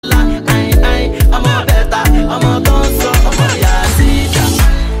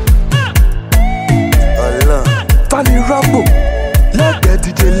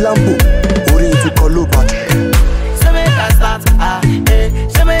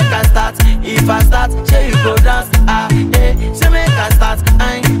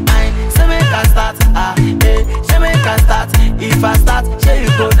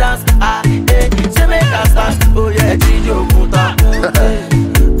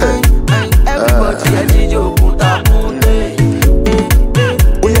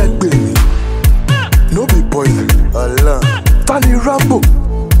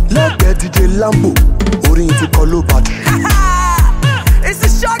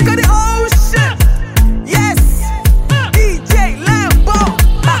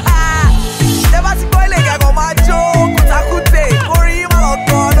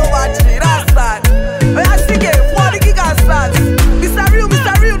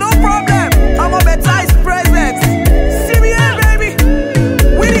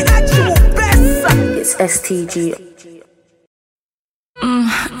TG.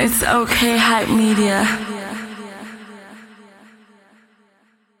 It's okay, hype media.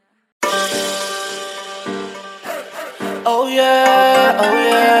 Oh yeah, oh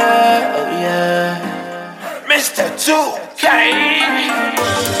yeah, oh yeah. Mr. 2K.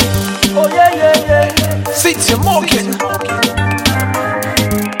 Oh yeah, yeah, yeah. City Morgan.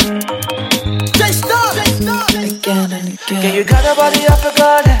 Again and again. Yeah, you got a body, I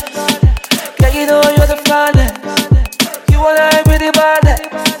forgot it. Yeah, you know you're the finest. You wanna act really bad.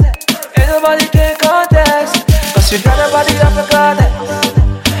 Ain't nobody can contest. Cause you got a body, I forgot it.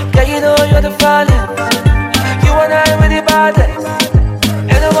 Yeah, you know you're the finest. You and I really bad.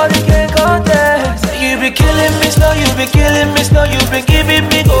 Ain't nobody can contest. You be killing me slow, you be killing me slow, you been giving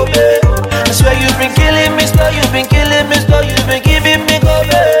me go babe. I swear you been killing me slow, you been killing me slow, you been giving me go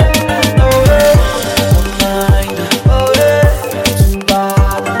babe. Oh yeah, oh yeah, too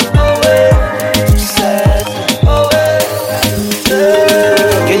bad, oh yeah, too sad, oh yeah.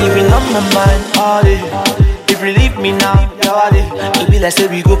 Can you been on my mind all day? If you leave me now, you're day. It be like say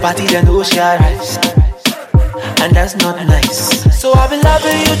we go party then no share rice. And that's not nice. So I'll be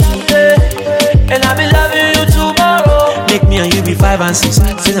loving you today, and I'll be loving you tomorrow. Make me and you be 5 and 6.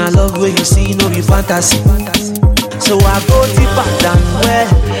 Sing I love where you see, no be fantasy. So I go deeper than well,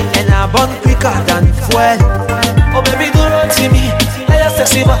 and I burn quicker than fuel. Oh baby, do run to me. I just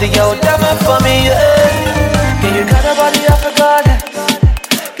sexy body, yo, damn it for me, yeah. Yeah, you got a body, I forgot it.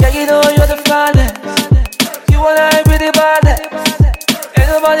 Yeah, you know you're the finest. You wanna act really bad. Ain't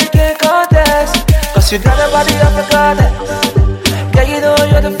nobody can contest. Cause you got a body, I forgot it. Yeah, you know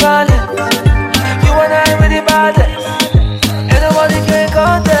you're the finest. You and I really bad. Ain't nobody can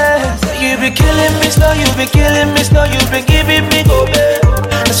contest. You be killing me slow, you be killing me slow, you been giving me go babe.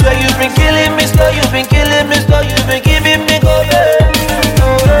 I swear you been killing me slow, you been killing me slow, you been giving me go babe.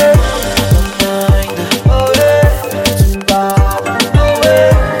 Oh yeah, oh yeah, too bad, oh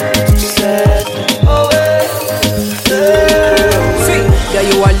yeah, too sad, oh yeah. See, yeah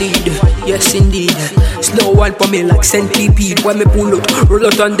you a lead, yes indeed. Slow one for me like centipede. When me pull out, roll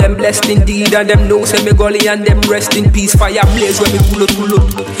out on them blessed indeed. And them know say me gully and them rest in peace. Fire blaze when me pull out, pull out.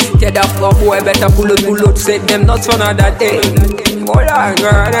 Tell that fuck boy better pull out. Set them nuts for another day. Hold on,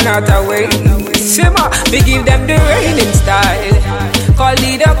 run another way. Simmer, we give them the raining style. Call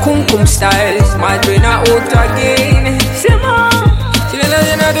it the kum kum style. My brain out again. Simmer, she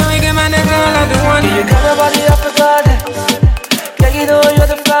doesn't know the reggae man, they girl are the one. You got a body, I forgot it. Yeah, you know you're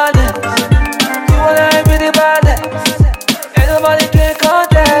the finest. I'm really bad. Ain't nobody can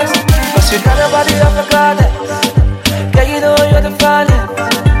contest. Cause you got a body, I forgot it. Yeah, you know you're the finest.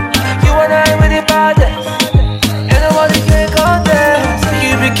 You and I really bad. Ain't nobody can contest.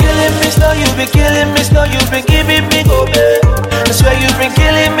 You be killing me slow, you be killing me slow, you been giving me go babe. I swear you been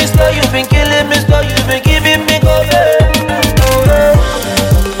killing me slow, you been killing me slow, you been giving me go babe. Oh yeah,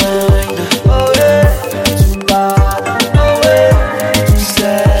 oh yeah, too bad, oh yeah, too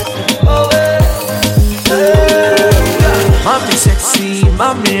sad, oh yeah. Mommy sexy,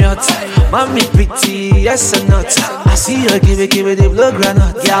 mommy hot, mommy pretty, yes or not. I see her give it the blood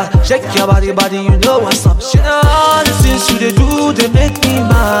granite. Yeah, shake your body, you know what's up. She know all the things you they do, they make me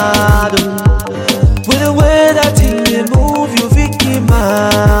mad. With the way that thing they move, you make me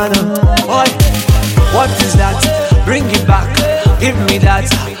mad. Boy, what is that? Bring it back, give me that.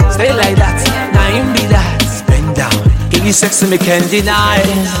 Stay like that, now you be that. Bend down, give you sex and me can't deny.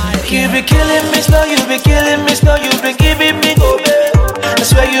 You be killing me slow, you be killing me slow, you been giving me go babe. I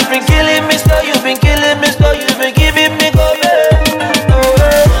swear you been killing me slow, you been killing me slow, you been giving me go babe. Oh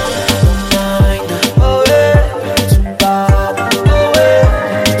yeah, oh yeah, too bad, oh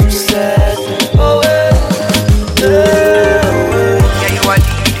yeah, too sad, oh yeah, yeah you a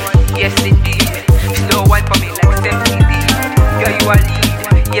lead, yes indeed. Slow one for me like MTV. Yeah you a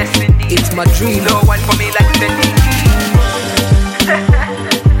lead, yes indeed. It's my dream. Slow one for me like MTV.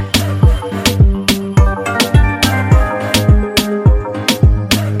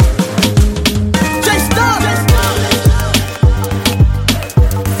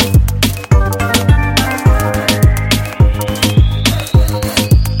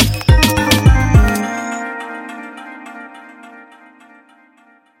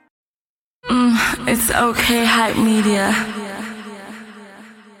 It's okay, hype media.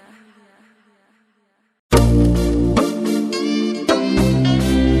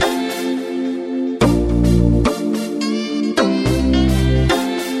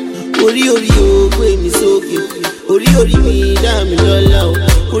 Orí o gbé mi sókè, orí mi dá mi lọ́lá o.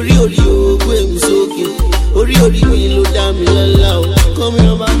 Orí o gbé mi sókè, orí mi ló dá mi lọ́lá o. Come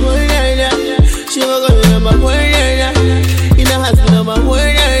here, my boy, yeah. She will come here, my boy, yeah. In the house, my boy,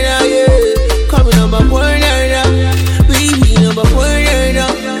 yeah. Come here, my boy, yeah.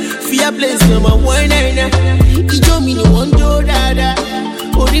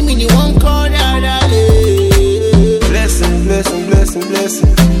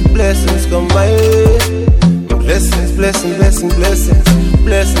 blessings come my way. Blessings, blessings, blessings, blessings,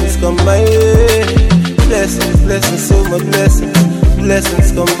 blessings come my way. Blessings, blessings, so much blessings,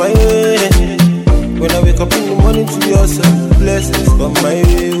 blessings come my way. When I wake up in the morning to yourself, blessings come my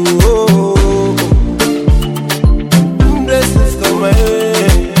way. Oh, blessings come my way.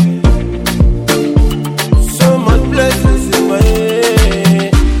 So much blessings in my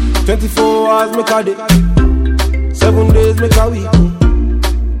way. 24 hours make a day, 7 days make a week,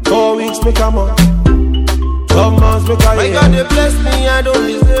 4 weeks make a month, 12 months make a year. My God, they bless me, I don't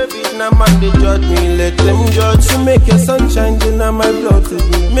deserve it. Now man, they judge me, let them judge. You make your sunshine, then now my blood to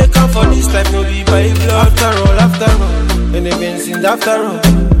me. Make up for this life, no be by blood. After all, and they've been since after all.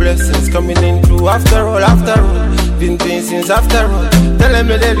 Blessings coming in through after all. Been doing since after all. Tell them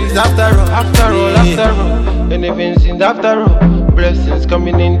that it's after all. And they've been since after all. Blessings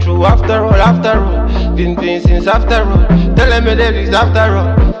coming in through after all. Been doing since after all. Tell them that it's after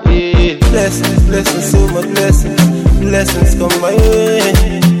all. Yeah. Blessings, blessings, so much blessings. Blessings come my way.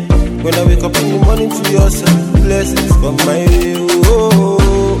 When I wake up in the morning to yourself, blessings come my way.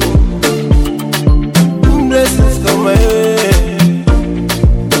 Oh, blessings come my way.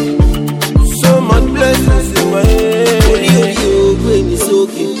 So much blessings in my way.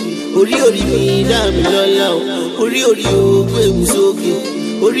 Ori mi dá mi lọ́lá o. Ori o gbé mi sókè.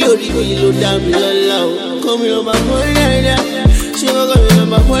 Ori mi ló dá mi lọ́lá o. Come number one nine, she go come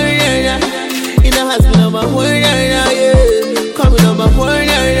number one nine. In the house number one nine, yeah. Come number one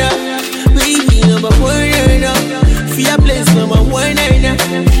nine, baby number one nine. Fear place number one nine.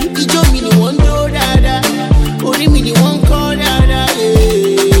 Ijo mi ni one do dada, ori mi ni one call dada, yeah.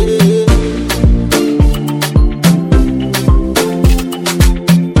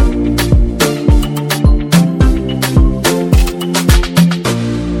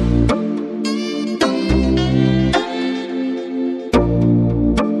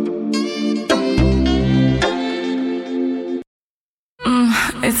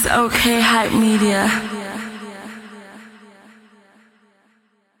 It's okay, hype media.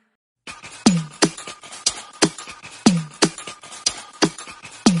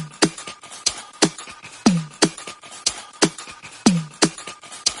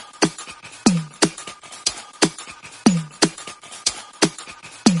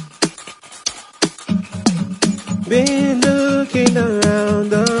 Been looking around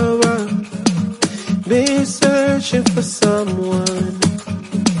the world, been searching for someone.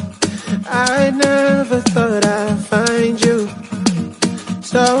 I never thought I'd find you.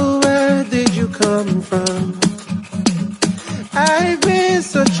 So where did you come from? I've been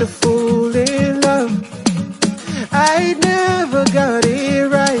such a fool in love. I never got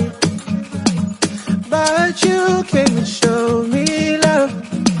it right, but you came and showed me love.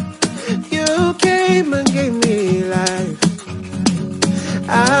 You came and gave me life.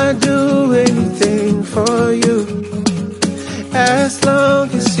 I'd do anything for you, as long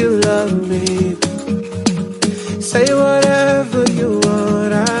as you love me. Say whatever you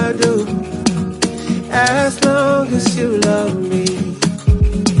want, I do, as long as you love me.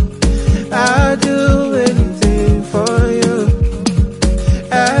 I'd do anything for you,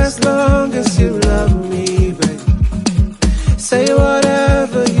 as long as you love me, babe.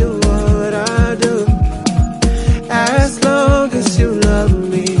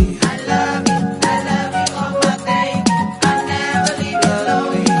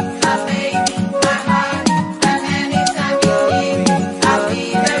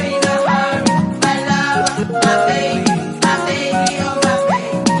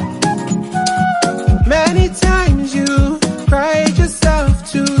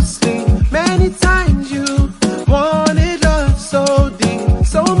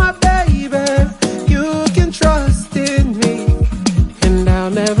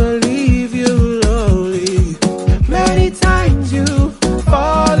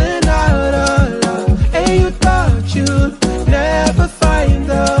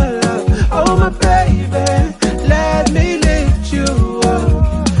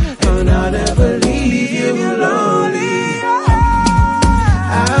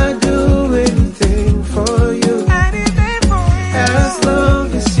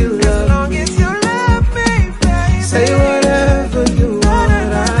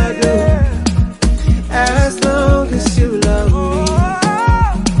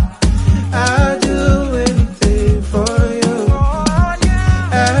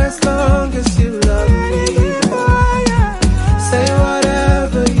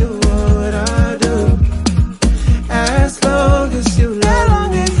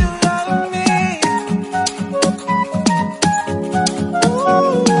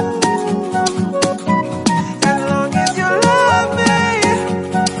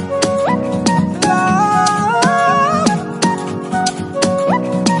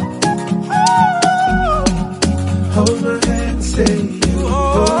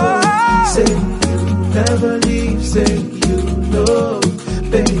 never leave, say you know.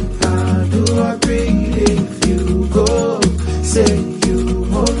 Babe, how do I breathe if you go? Say you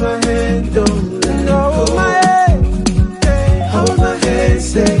hold my hand, don't let go. Hold my hand, hold my hand,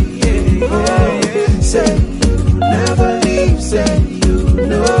 say yeah, yeah. Say you never leave, say you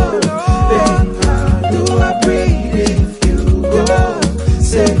know. Babe, how do I breathe if you go?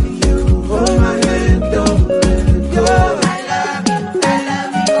 Say you hold my hand, don't let go. I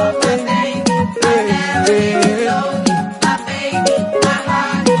love you, oh my baby. I never leave you lonely, my baby, my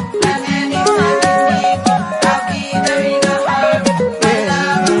honey. And anytime you need me, I'll be there in a hurry. My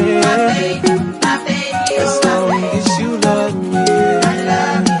love, my baby, As oh my long baby. as you love me,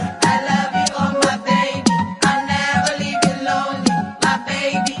 I love you, oh my baby. I'll never leave you lonely, my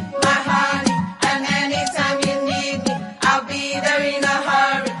baby, my honey. And anytime you need me, I'll be there in a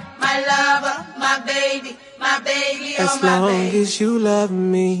hurry. My lover, my baby, oh as my long baby. as you love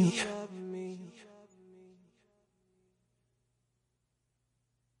me.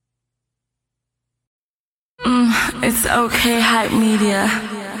 It's okay, hype media.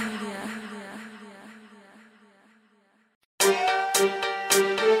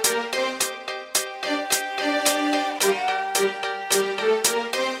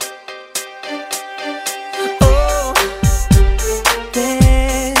 Oh,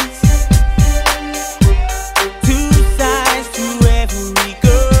 there's two sides to every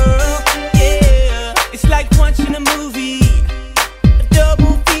girl. Yeah, it's like watching a movie, a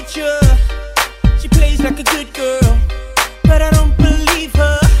double feature. She plays like a good girl, but I don't believe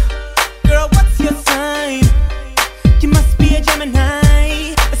her. Girl, what's your sign? You must be a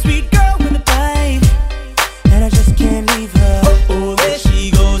Gemini, a sweet girl with a bite, and I just can't leave her. Oh, there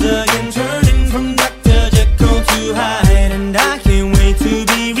she goes again, turning from Dr. Jekyll to Hyde, and I can't wait to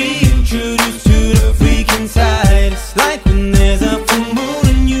be reintroduced to the freaking side. It's like when there's a full moon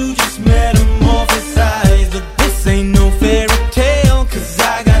and you just metamorphosize, but this ain't no fairy tale, 'cause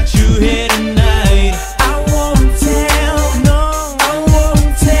I got you here tonight. I won't tell, no, I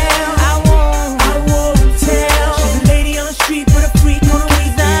won't tell, I won't tell. She's a lady on the street, but a freak on the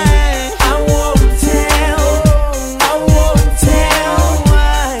weeknight. I won't tell, I won't tell,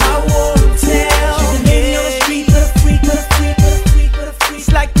 I won't tell. She's a lady on the street, but a freak, but a freak, but a freak, but a freak.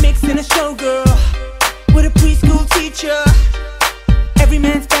 It's like mixing a showgirl with a preschool teacher. Every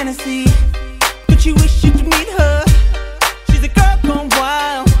man's fantasy, but you wish you could meet her. She's a girl gone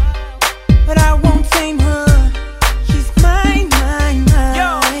wild, but I won't tame her. She's mine, mine,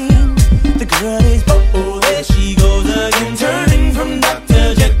 mine. The girl is oh, there she goes again, turning from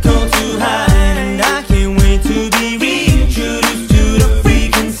Dr. Jekyll to Hyde, and I can't wait to be reintroduced to the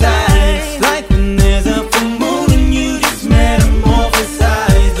freaking side. It's like when there's a full moon and you just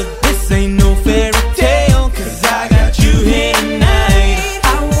metamorphosize, but this ain't no fairy tale, 'cause I got you here tonight.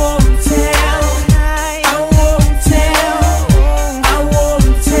 I won't tell, I won't tell, I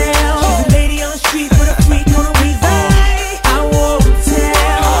won't tell. She's a lady on the street, but a freak on a weeknight. I won't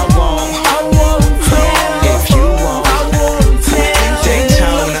tell, I won't tell. If you won't, I won't tell.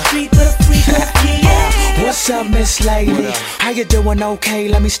 Daytona. Street, but a freak on a weeknight. What's up, Miss Lady? How you doing? Okay,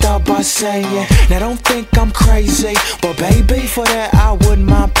 let me start by saying, now don't think I'm crazy, but baby, for that I wouldn't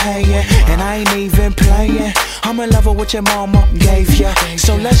mind paying, and I ain't even playing. I'm in love with what your mama gave ya,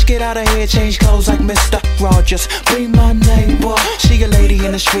 so let's get out of here, change clothes like Mr. Rogers. Be my neighbor, she a lady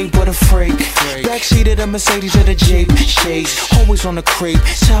in the street with a freak. Backseat of the Mercedes or the Jeep, she's always on the creep.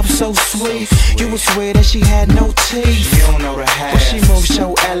 Top so sweet, you would swear that she had no teeth. You don't know the half. But she moves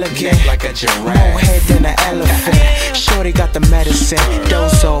so elegant, Neck like a giraffe. more head than an elephant. Shorty got the medicine,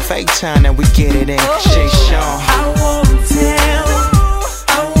 dose off, fake time and we get it in. She Sean. I won't tell,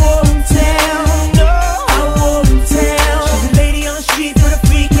 I won't tell, no, I won't tell. She's a lady on the street, but a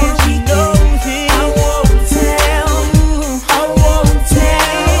freak and she knows it. I won't tell, I won't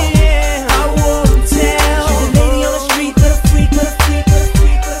tell, I won't tell. She's a lady on the street, but a freak, but a freak, but a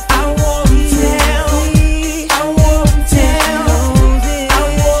freak, but a freak. I won't tell, I won't tell, I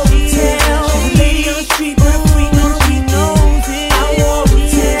won't tell. She's a lady on the street, but a freak and she knows it. I won't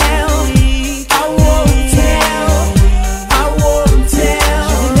tell, I won't tell, I won't tell.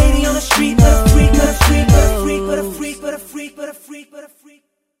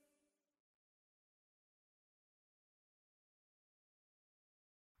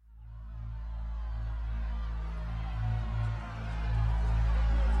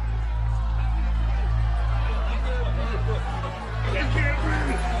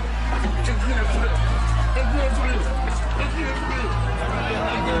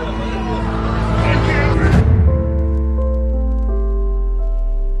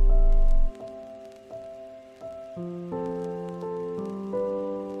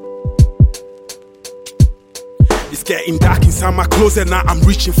 It's getting dark inside my closet, now I'm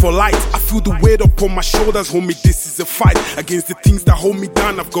reaching for light. I feel the weight up on my shoulders, homie, this is a fight. Against the things that hold me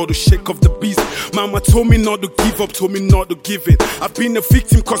down, I've got to shake off the beast. Mama told me not to give up, told me not to give in. I've been a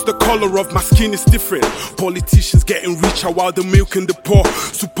victim cause the color of my skin is different. Politicians getting richer while the milk and the poor.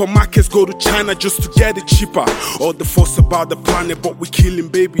 Supermarkets go to China just to get it cheaper. All the fuss about the planet, but we're killing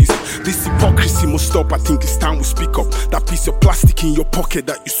babies. This hypocrisy must stop, I think it's time we speak up. That piece of plastic in your pocket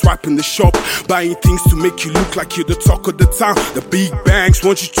that you swipe in the shop, buying things to make you look like you're the talk of the town. The big banks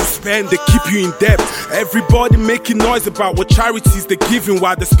want you to spend, they keep you in debt. Everybody making noise about what charities they're giving,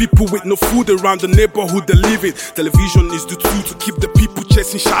 while there's people with no food around the neighborhood they live in. Television is the tool to keep the people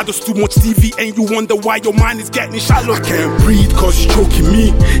chasing shadows. Too much TV and you wonder why your mind is getting shallow. I can't breathe cause he's choking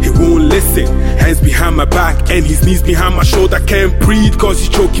me, he won't listen. Hands behind my back and his knees behind my shoulder. I can't breathe cause he's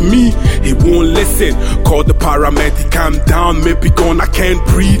choking me, he won't listen. Call the paramedic, calm down, maybe gone. I can't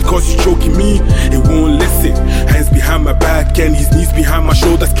breathe cause he's choking me, he won't listen. Hands behind my back and his knees behind my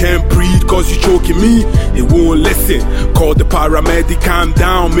shoulders. Can't breathe cause he's choking me, he won't listen. Call the paramedic, calm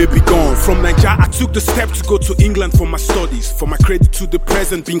down, maybe gone. From Nigeria I took the step to go to England for my studies. For my credit to the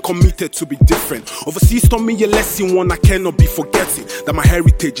present, being committed to be different. Overseas taught me a lesson, one I cannot be forgetting. That my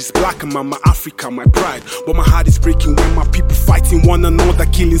heritage is black and my Africa, my pride. But my heart is breaking when my people fighting one another,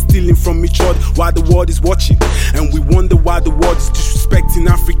 killing, stealing from each other while the world is watching. And we wonder why the world is disrespecting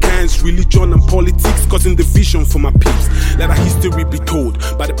Africans, religion and politics, causing division for my peeps. Let our history be told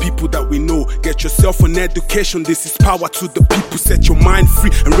by the people that we know. Get yourself an education, this is power to the people. Set your mind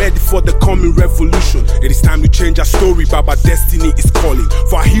free and ready for the coming revolution. It is time to change our story, Baba destiny is calling.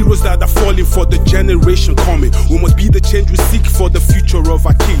 For our heroes that are falling, for the generation coming. We must be the change we seek for the future of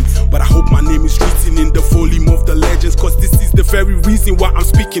our kids. But I hope my name is written in the volume of the legends, cause this is the very reason why I'm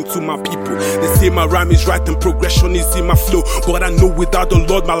speaking to my people. They say my rhyme is right and progression is in my flow, but I know without the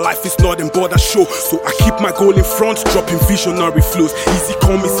Lord my life is not in border show. So I keep my goal in front, dropping visionary flows. Easy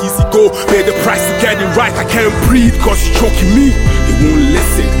come is easy go, pay the price to get it right. I can't breathe cause he's choking me, he won't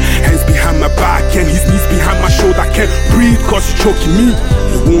listen. Hands behind my back and his knees behind my shoulder. I can't breathe cause he's choking me,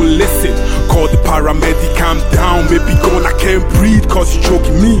 he won't listen. Call the paramedic, calm down, maybe gone. I can't breathe cause he's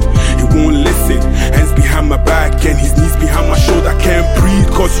choking me, he won't listen. Hands behind my back and his knees behind my shoulder. I can't breathe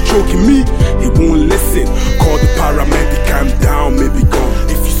cause he's choking me, he won't listen. Call the paramedic, calm down, maybe gone.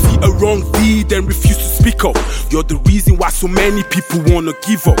 If you see a wrong deed and refuse to speak up, you're the reason why so many people wanna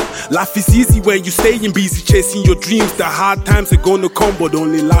give up. Life is easy when you're staying busy chasing your dreams. The hard times are gonna come but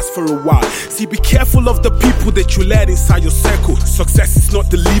only last for a while. See, be careful of the people that you let inside your circle. Success is not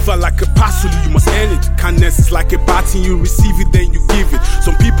delivered like a parcel, you must earn it. Kindness is like a baton, you receive it then you give it.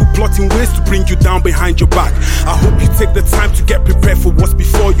 Some people plotting ways to bring you down behind your back. I hope you take the time to get prepared for what's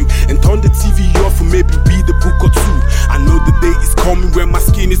before you, and turn the TV off and maybe read a book or two. I know the day is coming when my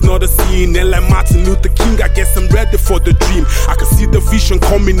skin is not a scene. And like Martin Luther King, I guess I'm ready for the dream. I can see the vision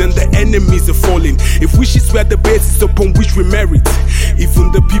coming and the enemies are falling. If wishes were the basis upon which we merit,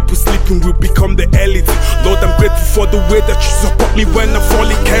 even the people sleeping will become the elite. Lord, I'm grateful for the way that you support me when I'm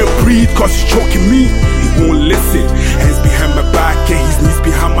falling. Can't breathe cause he's choking me, he won't listen. Hands behind my back and his knees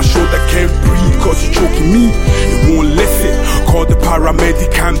behind my shoulder. Can't breathe cause he's choking me, he won't listen. Call the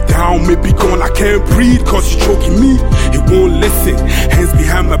paramedic, calm down, maybe gone. I can't breathe cause he's choking me, he won't listen. Hands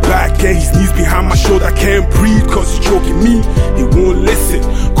behind my back and his knees behind my shoulder. I can't breathe cause he's choking me, he won't listen.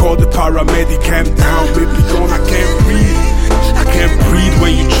 Call the paramedic, calm down, maybe gone. I can't breathe, I can't breathe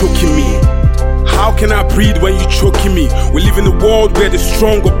when you're choking me. How can I breathe when you're choking me? We live in a world where the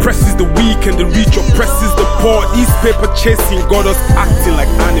strong oppresses the weak and the rich oppresses the poor. East paper chasing got us acting like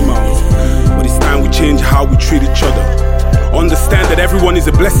animals. But it's time we change how we treat each other. Understand that everyone is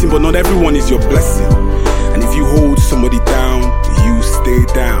a blessing, but not everyone is your blessing. And if you hold somebody down, you stay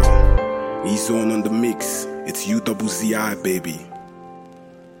down. E-Zone on the mix. It's UZZI, baby.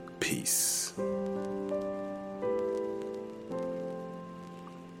 Peace.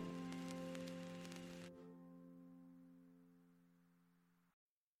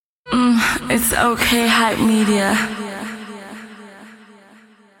 It's okay, hype media.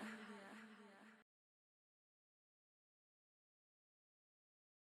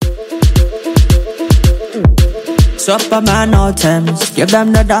 Superman all temps, give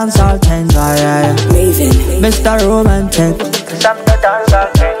them the dance all things, yeah. Mr. Romantic, give them the dance all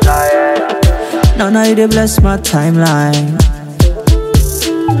things, yeah. Now they bless my timeline.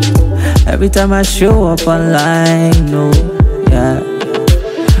 Every time I show up online, no, yeah.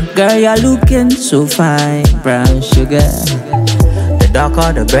 Girl, you're looking so fine, brown sugar. The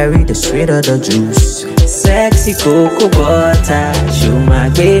darker the berry, the sweeter the juice. Sexy cocoa butter, show my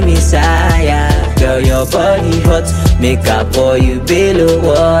baby sire. Girl, your body hot, make up for you below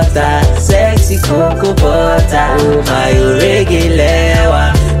water. Sexy cocoa cocoa butter. Oh my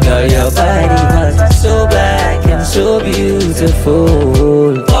irregular. Girl, your body hot, so black and so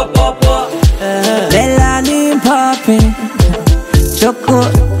beautiful. Pop, pop, pop. Melanin popping,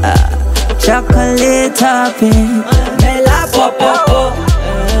 chocolate topping. Mela pop, pop, pop.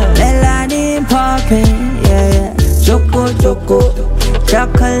 Melanin popping, yeah. Chocolate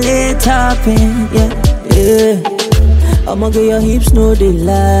topping, yeah. I'ma get your hips, no they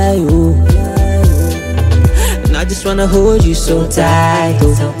lie, oh. And I just wanna hold you so tight,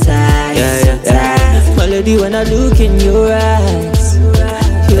 oh. So tight, yeah. Melody when I look in your eyes,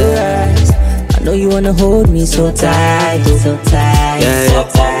 I know you wanna hold me so tight, oh. So tight, yeah.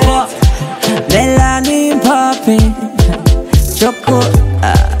 Melanin popping, chocolate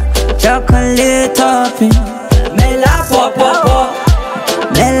topping. Mela pop, pop, pop.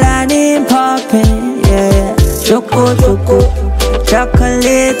 Melanin popping, yeah. Chocolate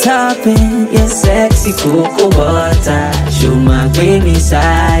topping, yeah. Sexy cocoa butter, show my creamy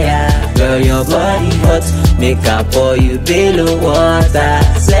sire. Girl, your body hot, make up for you below water.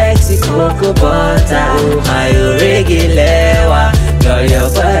 Sexy cocoa butter, oh my irregular. Girl, your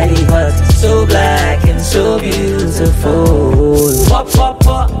body hot, so black and so beautiful. Pop, pop,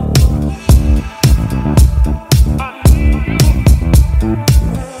 pop.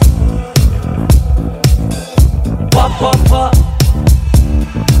 Pop, pop, pop.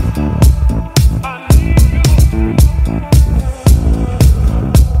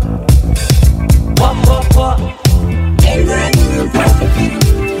 Pop, pop, pop.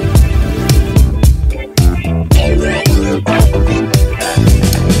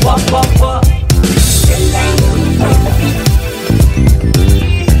 Pop, pop, pop.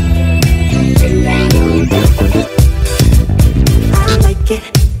 I like it.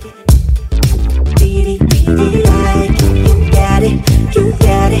 Beady, like it. You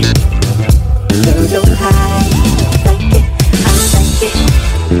got it. Girl, don't hide. Like it, I like it.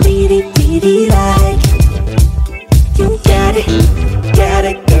 Beady, like it. You got it. Girl,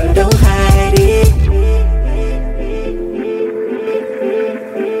 don't hide it.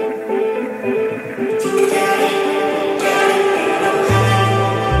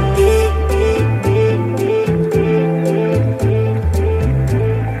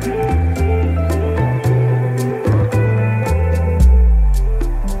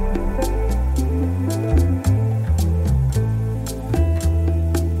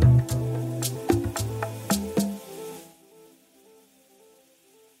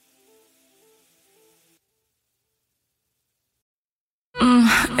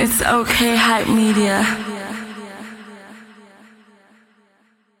 It's okay, hype media.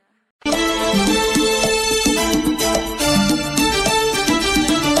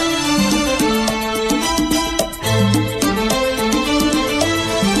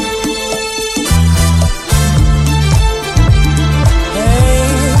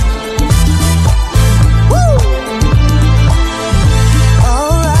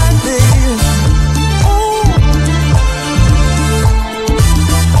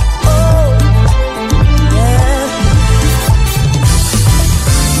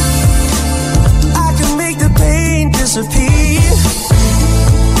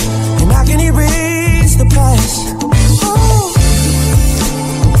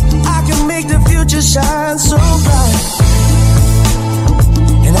 Shine so bright,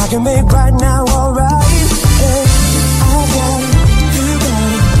 and I can make right now alright. Hey, I got it, you got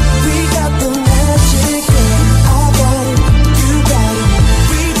it, we got the magic. Yeah. I got it, you got it,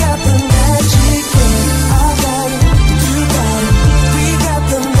 we got the magic. Yeah. I got it, you got it, we got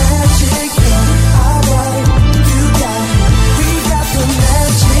the magic. Yeah. I got it, you got it, we got the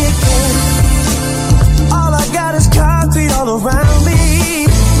magic. Yeah. All I got is concrete all around me.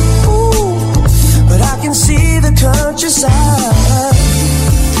 I can see the countryside.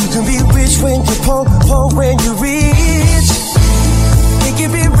 You can be rich when you poor when you rich. It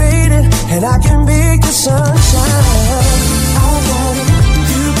can be raining and I can make the sun shine. I got it,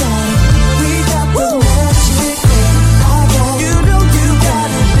 you got it, we got the magic. I got it, you know you got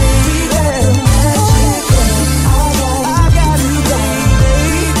it, baby. We got the magic. I got it, baby.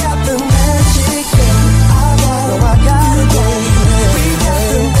 We got the magic. I got it, baby. We got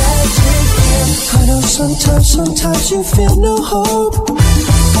the magic. I know sometimes you feel no hope.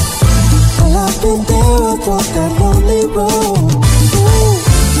 Well, I've been there, I've walked that lonely road. Ooh,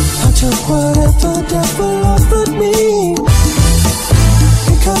 I took whatever devil offered me,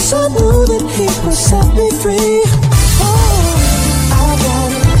 because I knew that he would set me free. Oh, I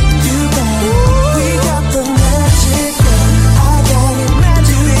got it, you got it, we got the magic. I got it,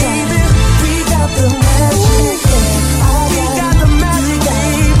 magic, baby. We got the magic. We got the magic,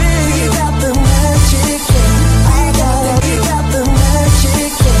 baby. We got the magic.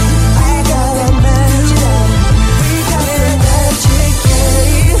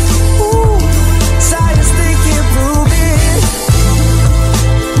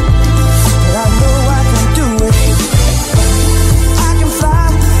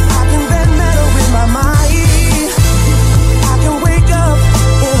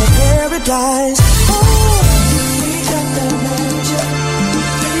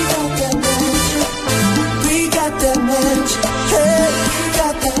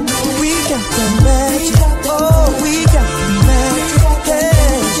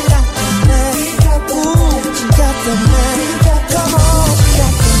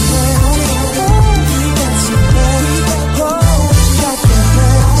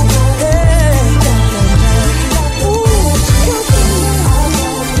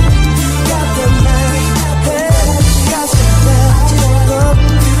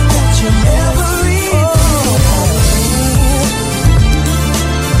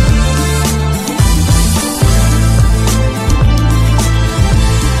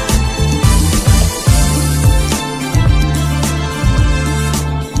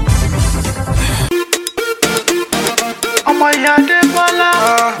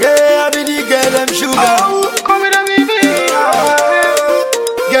 Yeah, I be the girl them sugar. Come with a baby.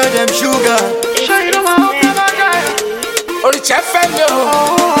 Girl them sugar. Show you know my Only chef and yo.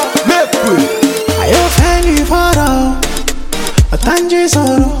 Make way. I offend you for all. A tangy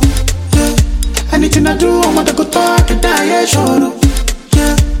sorrow. Yeah. Anything I do, I'm gonna go talk and die. Sure.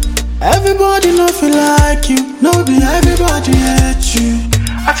 Yeah. Everybody know feel like you. No be everybody hate you.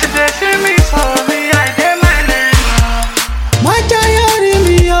 I said they see me for me. I get my name. My child in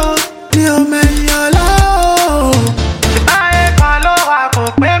me, yo. Leo man, yo, low. I follow up for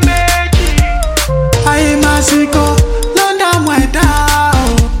Pemeki. I am a sicko. London, my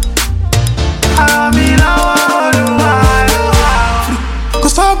down. I'm in our world.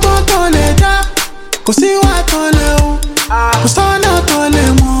 Cause I'm going to let that. Cause see what to do. Cause I'm not to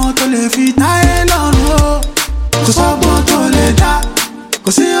let more to live it. I don't know. Cause I'm going to let that.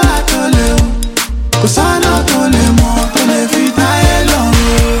 Cause see what to do. Cause I'm not to let more to live it. I don't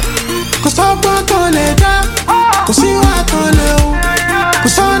know. Cause I'm going to let that. Cause see what to do.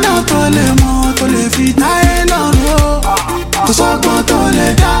 Cause I'm not to let more to live it. I don't know. Cause I'm going to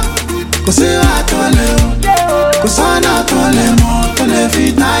let that. Cause see what to do. Cause I'm not to let more to live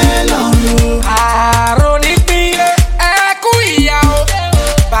it. I don't know.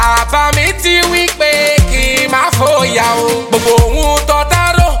 Bàbá mi ti wí pé kí n má fòyà o. Gbogbo ohun tó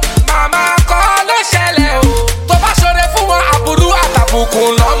dárò, màmá kọ́ ló ṣẹlẹ̀ o. Tó bá ṣoore fún wọn, àbúrú àtàbùkù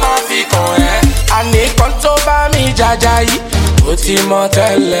lọ́mọ fi kàn ẹ́. Àníkan tó bá mi jàjà yìí, ó ti mọ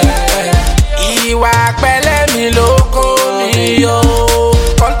tẹ́lẹ̀. Ìwà pẹ̀lẹ́ mi ló kó mi yọ.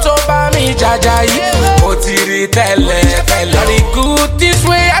 Kan tó bá mi jàjà yìí, ó ti rí tẹ́lẹ̀. All the good things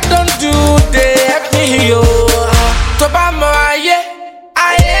wey I don do dey help me yo. Tó bá mọ ayé.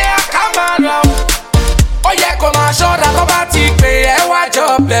 Ayé àkàmàrà o, ó yẹ kó máa ṣọ́ra kó bá ti pè ẹ́ wá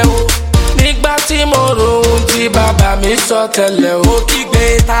jọ̀bẹ̀ o. Nígbà tí mo rò ohun tí bàbá mi sọ tẹ́lẹ̀ o, kígbe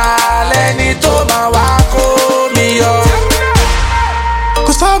ta lẹ́ni tó máa wá kó mi yọ.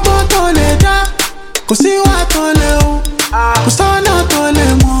 Kò sọ́gbọ́n tó lè dá, kò sí wà tó lè o. Kò sọ́nà tó lè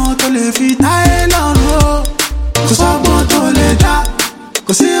mọ̀ tó lè fi táyé lọ́rùn o. Kò sọ́gbọ́n tó lè dá,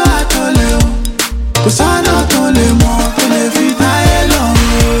 kò sí wà tó lè o. Kò sọ́nà tó lè mọ̀ tó lè fi táyé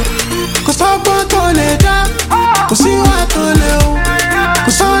lọ́rùn o. Kò sọ́gbọ́n tó lè dá, kò sí wà tó lè o.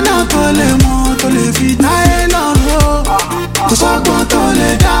 Kò sọ́nà tó lè mọ̀ tó lè fi táyé lọ́rùn o. Kò sọ́gbọ́n tó lè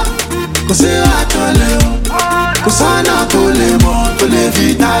dá, kò sí wà tó lè o. Kò sọ́nà tó lè mọ̀ tó lè fi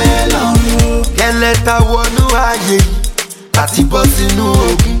táyé lọ́rùn o. Kẹ́lẹ́ta wọnú ayé àti bọ́ sínú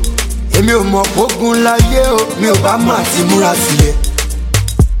ogun. Èmi ò mọ̀ pógun láyé o, mi ò bá mà ti múra sílẹ̀.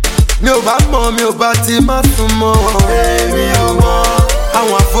 Mi ò bá mọ̀, mi ò bá ti má tún mọ̀. Èmi ò mọ̀.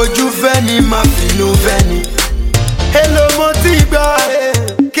 Àwọn àfojúfẹ́ ni máa finú fẹ́ ni. Èlò mo ti gbà,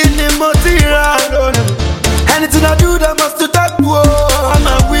 kí ni mo ti rà lónìí? Anything I do that must to talk to o. I'm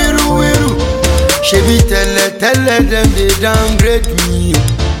a wíru. Ṣebí tẹ́lẹ̀ dem dey downgrade me o.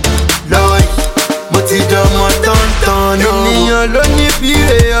 Lọ́wọ́ yìí, mo ti dánmọ́ tán náà. Ènìyàn ló ní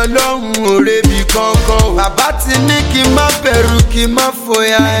bíre Ọlọ́run òrebi kankan o. Bàbá ti ní kí n má bẹ̀rù kí n má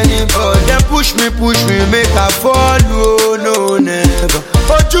fòyà anybody. Dem push me make I fall o, no never.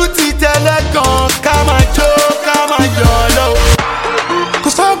 Ojú ti tẹ́lẹ̀ gan, ká máa jó ká máa yọ̀ lọ. Kò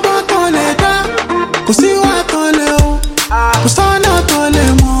sọ́gbọ́n tó lè dá, kò sí wà tó lè o. Kò sọ́nà tó lè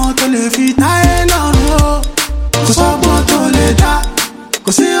mọ̀ tó lè fi táyé lọ́rùn o. Kò sọ́gbọ́n tó lè dá,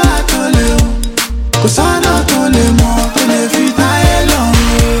 kò sí wà tó lè o. Kò sọ́nà tó lè mọ̀ tó lè fi táyé lọ́rùn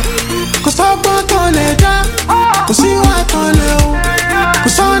o. Kò sọ́gbọ́n tó lè dá, kò sí wà tó lè o. Kò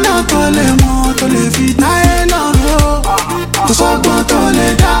sọ́nà tó lè mọ̀ tó lè fi táyé lọ́rùn o. Kò sọ́gbọ́n tó lè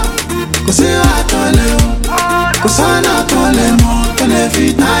dá, kò sí wà tó lè o. Kò sọ́nà tó lè mọ̀ tó lè fi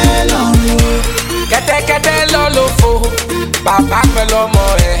táyé lọ́rùn o. Kẹ́tẹ́kẹ́tẹ́ lọ ló fo, bàbá pẹ̀lú ọmọ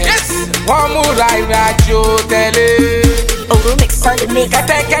ẹ̀. Wọ́n múra ìrìnàjò tẹ̀lé.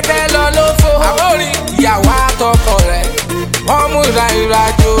 Kẹ́tẹ́kẹ́tẹ́ lọ ló fo, àbórí ìyàwó àtọkọ rẹ̀. Wọ́n múra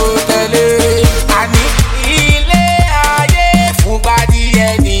ìrìnàjò tẹ̀lé. Àní ilé ayé fúngbà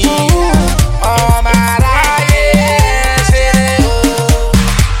díẹ̀ ni. Ọmọ aráyé ṣeré o.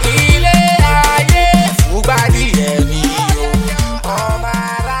 Ilé ayé fúngbà díẹ̀ ni. Ọmọ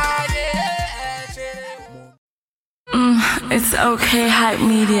aráyé ṣeré o. It's okay, hype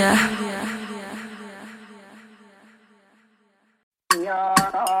media.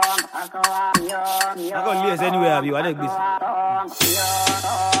 I got layers anywhere, Abi. I like this.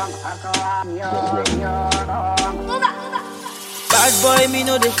 Bad boy, me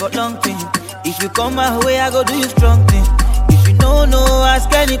know they for long thing. If you come my way, I go do you strong thing. If you don't know,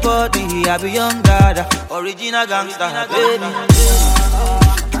 ask anybody. I be young dada, original gangster, baby.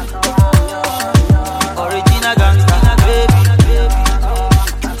 Original gangster, baby.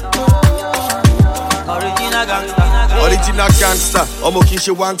 I'm a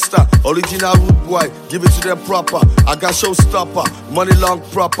kishi wankster, original root boy. Give it to them proper. I got showstopper, money long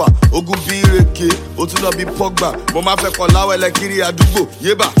proper. Ogu be reke, Otuna be pogba. Mama fe kolawe le kiri adugo,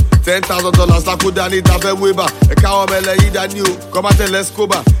 yeba. $10,000 I could have a weber. A cow that new. Come out and let's go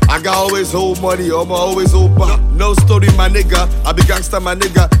back. I got always hold money, I'm always open. No story, my nigga. I be gangster, my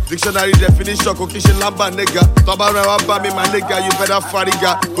nigga. Dictionary definition, cookish lamba, nigga. Toba ramba me, my nigga. You better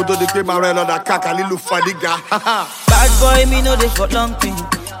fadiga. Go to the game, my red on that kaka, little fadiga. Bad boy, me know they for long thing.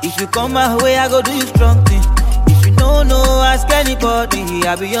 If you come my way, I go do you strong thing. If you no ask anybody.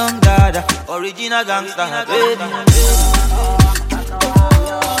 I be young dada, original gangster, baby.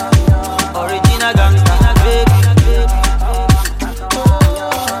 Original gangster, baby.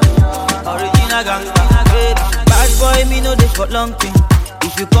 Original gangster, baby. Bad boy, me know they for long thing.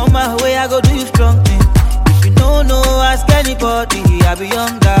 If you come my way, I go do you strong thing. If you no ask anybody. I be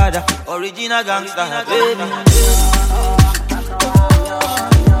young dada, original gangster, baby.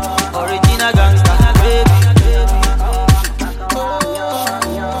 Original gangster, baby.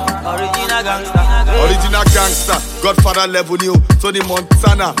 Original gangster. Original gangster, Godfather level new, Tony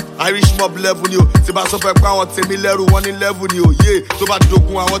Montana, Irish mob level new. Tiba so pe pa won temi leru one in level new. Yeah, to ba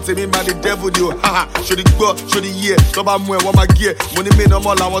dogun I want temi man the devil new. Haha, show the go, show the year. To ba mu e won ma gear. Money me no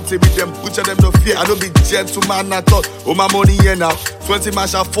more I want temi them butcher them no fear. I don't be gentleman at all. Oh my money here now. 20 man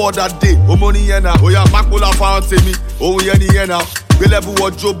shall for that day. Oh money here now. Oh yeah, makula fa won temi. Oh yeah ni here now. Be level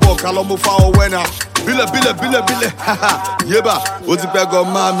what Joe Buck, Alomo fa o winner. Bile, haha, yeba. O ti pe go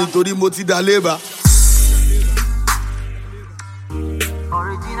mami tori mo ti da leba.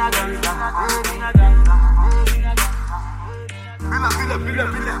 Original gangster,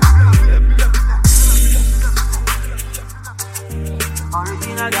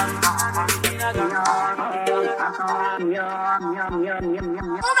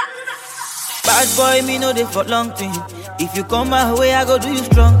 bad boy, me know they for long thing. If you come my way, I go do you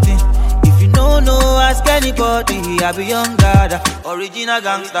strong thing. If you no ask anybody. I be young dada, original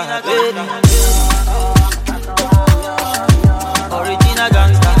gangster, baby. Original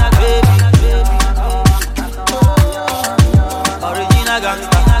gangster, baby. Original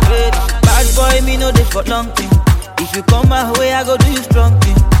gangster, baby. Bad boy, me know they for long thing. If you come my way, I go do you strong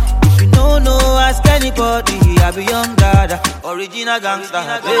thing. If you no ask anybody. I be young dada, original gangster,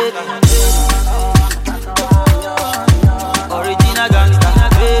 baby. Original gangster,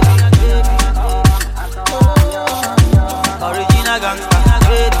 baby. Original gangster,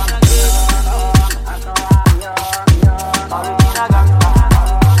 baby.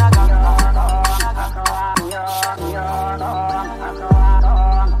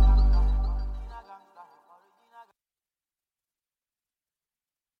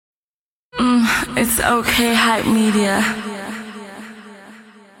 It's okay, hype media.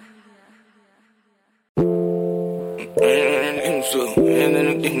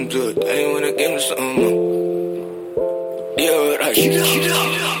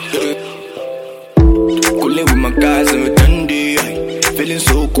 Cooling with my guys and we done day. Feeling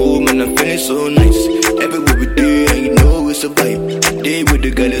so cool, man, I'm feeling so nice. Everywhere we do, and you know it's a vibe. Day with the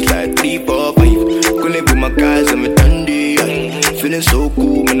girl is like 3, 4, 5. Cooling with my guys and we done day. Feeling so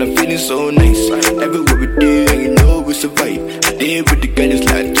cool, man, I'm feeling so nice. Everywhere we do, and you know it's a vibe. Day with the girl is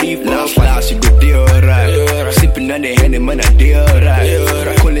like 3, 4, 5. She go day alright. Sipping on the Henny, man, I day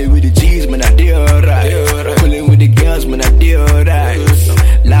alright. Cooling with the G's, man, I day alright. Cooling with the girls, man, I day alright.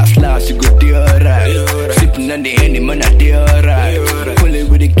 Last, she go day alright. Sipping on the Henny, man, I day alright. Cooling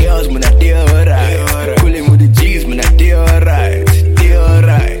with the girls, man, I day alright. Cooling with the G's, man, I day alright. Day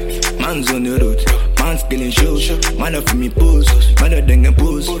alright. Man's on the road. Man's getting shows, man up for me pose, man up then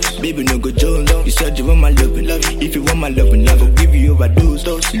pose. Baby no go Jones, you said you want my loving, if you want my loving, I go give you overdose.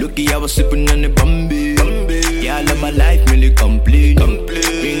 Looky, I was sipping on the Bombay. Yeah, I love my life really complete.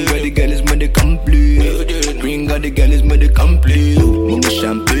 Bring all the girl is made complete. Bring all the girl is made complete. Mama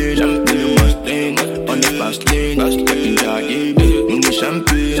champagne, champagne Mustang on the fast lane, getting down, yeah. Mama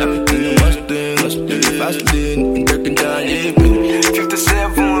champagne, champagne Mustang, fast lane, getting down, yeah.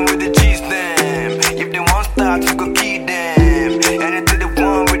 57 with the G's then. If they want start, you go keep them. And into the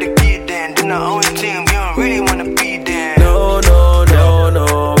one with the kid then. Then the only team, we don't really wanna be there. No,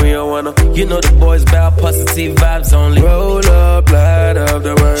 we don't wanna. You know the boys bout positive vibes only. Roll up, light up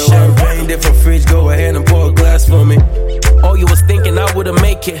the world. Champagne, different fridge, go ahead and pour a glass for me. Oh, you was thinking I wouldn't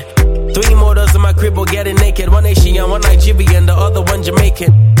make it. 3 models in my crib will getting naked. One Asian, one Nigerian, the other one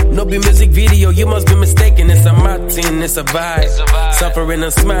Jamaican. No be music video, you must be mistaken. It's a Martin, it's a vibe. Suffering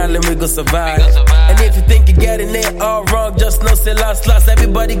and smiling, we go survive. And if you think you're getting it all wrong, just know say lost,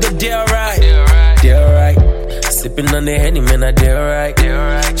 everybody go deal right. Deal right. Sipping on the Henny, man, I did alright.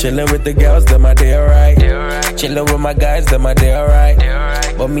 Chillin' with the girls, them I did alright. Chillin' with my guys, them I did alright.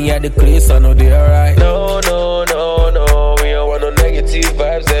 But me at the place, I know they alright. No, we don't want no negative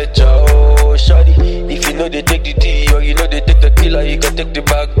vibes at y'all. Shorty, if you know they take the D, or you know they take the killer, you can take the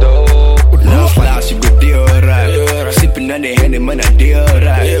back door. Love flash, you go did alright. Sipping on the Henny, man, I did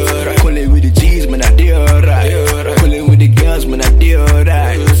alright. Coolin' with the G's, man, I did alright. Coolin' with the girls, man, I did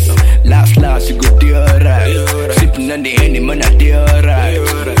alright. Last, you go did alright. Sipping on the Henny, man, I did alright.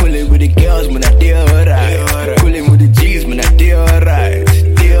 Coolin' with the girls, man, I did alright. Coolin' with the G's, man, I did alright.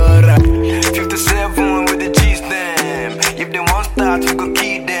 57 with the G's, them. If they want start, we go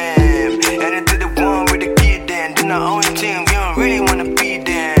keep them. Headed to the one with the kid, then. Then our own team, we don't really wanna be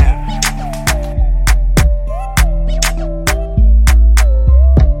them.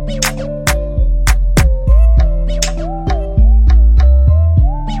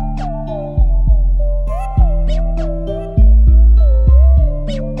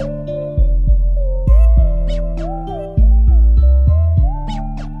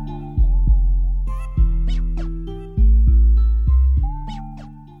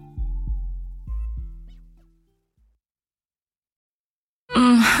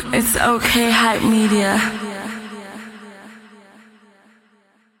 It's okay, hype media.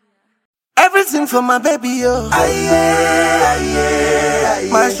 Everything for my baby, yo.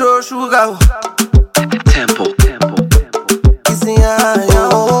 My show sugar. Tempo. Kissing her,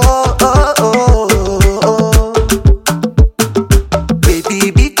 oh.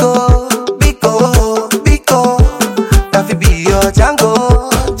 Baby, Biko. That fi be your Django,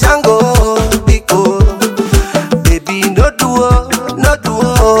 Biko. Baby, no duo,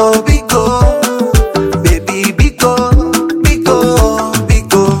 Biko. Baby, Biko.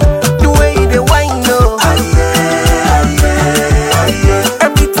 The way they whine, no.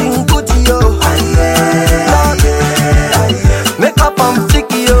 Everything good, yo. Make up on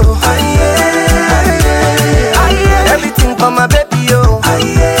flicky, yo. Everything for my baby, yo.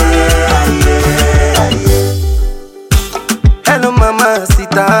 Hello, mama,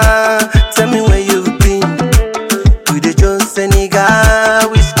 sita. Tell me where you've been. You the Jones and nigga,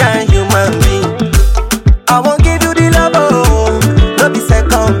 which kind human being? I won't give you the love, oh. No be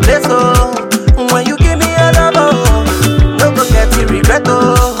second place, oh. When you give me a love, oh. No go get the regret,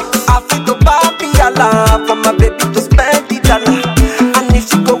 oh. I feel to papi a love for my baby to spend the dollar. And if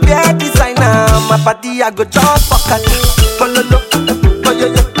she go wear designer, my body I go jump for cat. Follow look, oh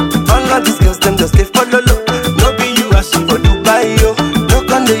yeah. All of these girls them just stay follow look. No be you as she for Dubai, yo. No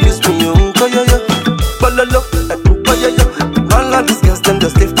can they use me, yo. Follow look, oh yeah. All of these girls them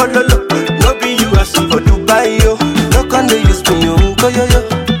just stay follow look. No be you as she for Dubai, yo. No can they use me, yo.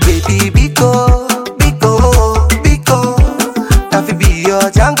 Baby, Biko. That fi be your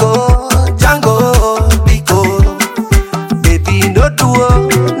Django, Biko. Baby, no duo,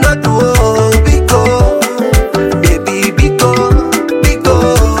 Biko. Baby, Biko.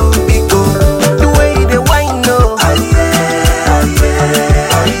 The way they whine, no.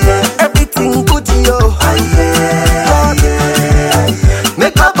 Everything good, yo.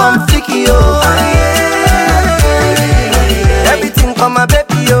 Make up on flicky, yo. Everything for my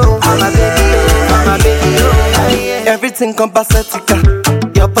baby, yo. Everything compacetica.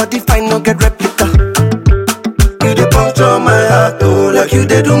 Your body fine, no get replica. You dey puncture my heart, oh, like you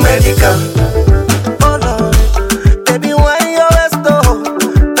dey do medical. Oh Lord, baby, why you always go?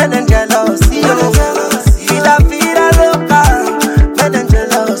 Men and jealous, yo. Vida loca, men and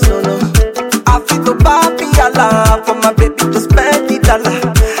jealous, oh no. I feel to papi a love for my baby to spend the dollar.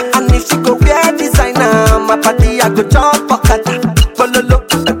 And if she go wear designer, my body I go jump for kata. Follow look,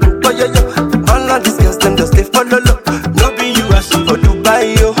 oh yeah. All of these girls them just stay follow look. No be you as she for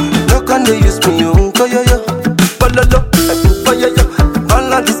Dubai, yo. No can they use me, yo. Follow look, oh yeah.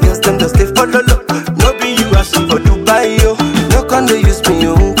 All of these girls them just stay follow look. No be you as she for Dubai, yo. No can they use me,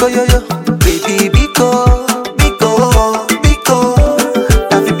 yo. Baby, Biko.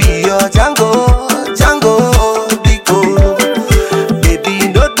 That fi be your Django, Biko. Baby,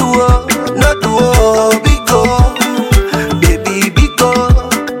 no duo, Biko. Baby, Biko.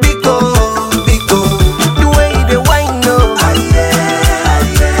 The way they whine, no.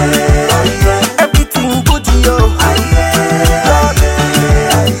 Everything good, yo.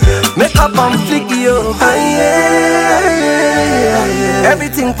 Make up on flicky, yo.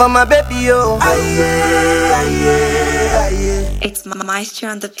 Everything for my baby, yo. It's Maestro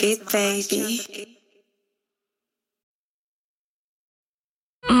on the beat, baby.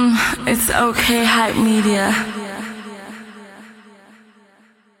 It's okay, hype media.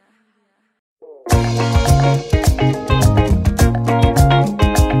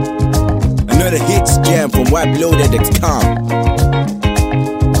 Another hits jam from WebLoaded.com.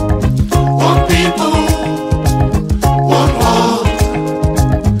 One people, one world,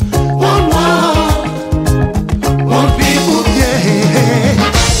 one people, yeah.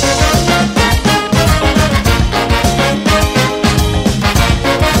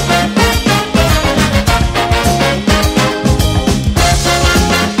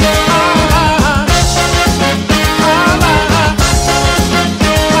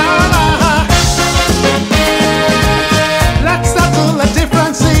 Let's settle the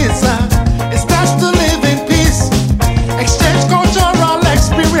differences. It's best to live in peace. Exchange cultural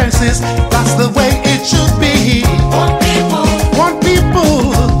experiences. That's the way it should be. One people, one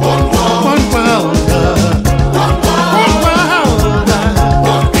people, one world, one world, one world,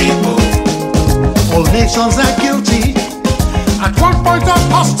 one people. All nations are guilty at one point of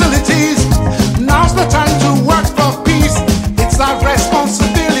hostilities. Now's the time to work for peace. It's our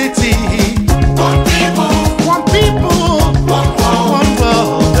responsibility. One people, one people, one world, one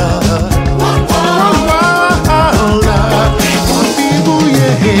world, one world, one people,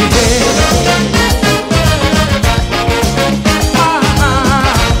 yeah.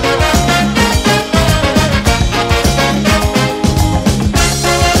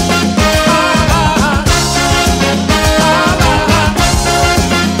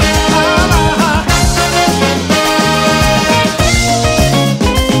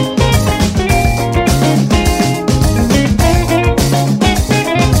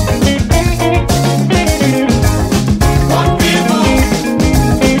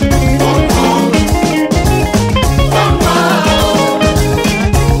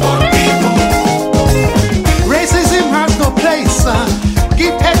 Racism has no place.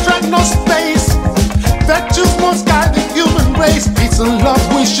 Give hatred no space. Virtues must guide the human race. Peace and love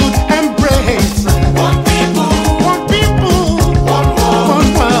we should embrace. One people, one people, one world, one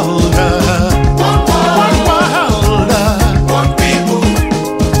world, one world, one people.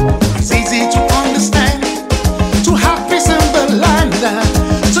 It's easy to understand. To have peace in the land.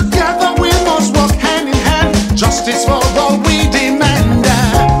 Together we must work hand in hand. Justice for all we demand.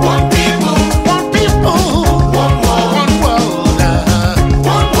 One people, one people, one world, one world,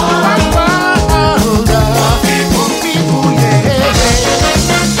 one world, one people, yeah.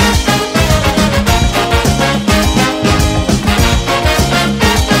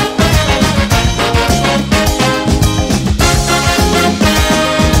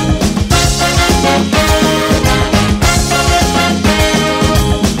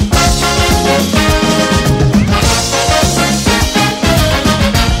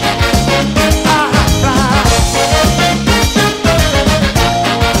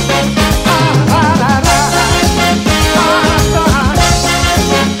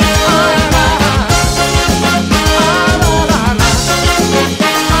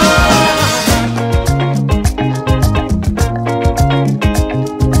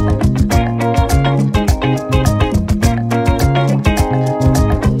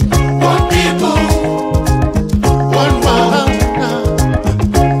 One people, one world,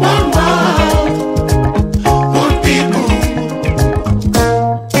 one people.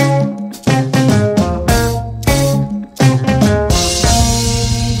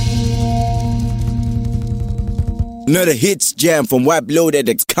 Another hits jam from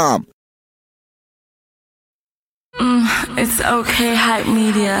WebLoaded.com. It's okay, hype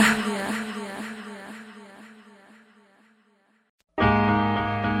media.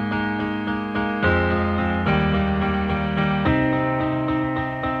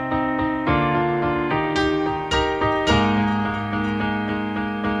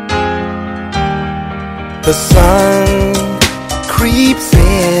 The sun creeps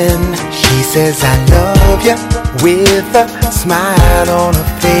in. She says I love you with a smile on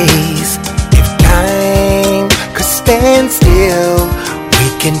her face. If time could stand still, we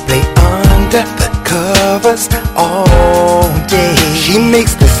can play under the covers all day. She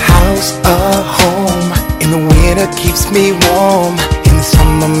makes this house a home. In the winter keeps me warm. In the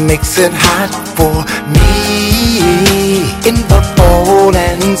summer makes it hot for me. In the fall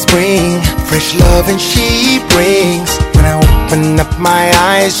and spring, fresh loving she brings. When I open up my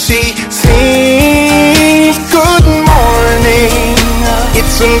eyes, she sings. Good morning.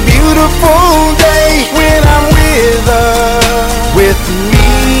 It's a beautiful day when I'm with her. With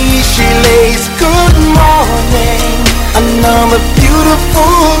me she lays. Good morning. Another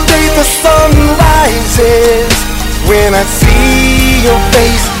beautiful day. The sun rises when I see your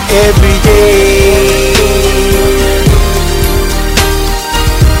face every day.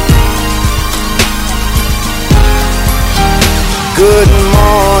 Good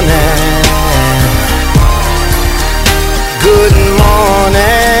morning. Good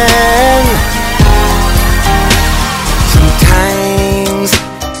morning.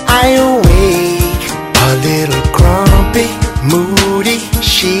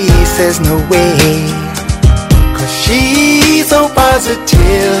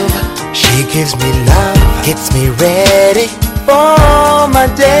 gives me love, gets me ready for my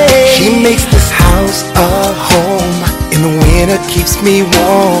day. She makes this house a home. In the winter keeps me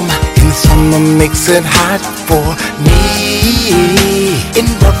warm. In the summer makes it hot for me. In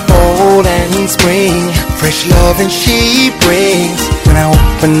the fall and spring, fresh loving she brings. When I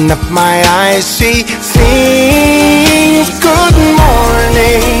open up my eyes, she sings. Good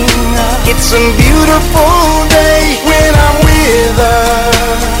morning. It's a beautiful day when I'm with her.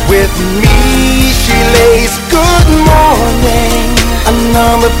 With me she lays. Good morning.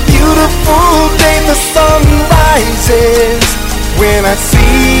 Another beautiful day. The sun rises when I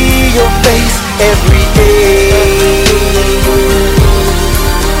see your face every day.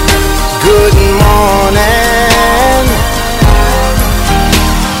 Good morning.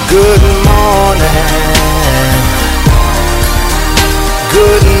 Good morning.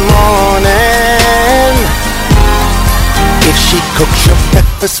 Good morning. If she cooks your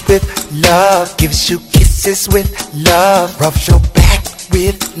breakfast with love, gives you kisses with love, rubs your back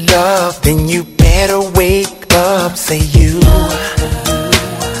with love, then you better wake up. Say you.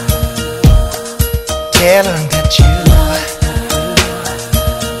 Tell her that you.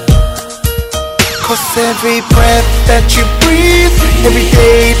 'Cause every breath that you breathe, every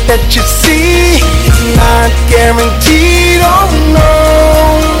day that you see, it's not guaranteed, oh no.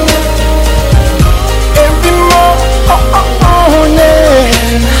 Every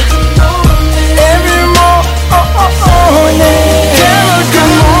morning, every morning,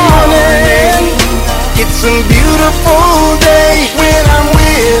 good morning. It's a beautiful day when I'm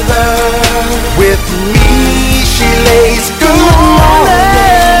with her. With me she lays. Good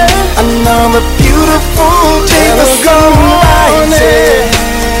morning. Another beautiful day, the sun rises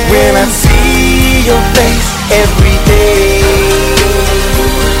when I see your face every day.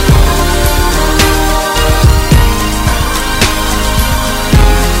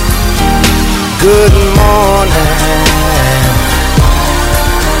 Good morning.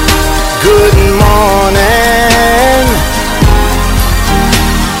 Good morning.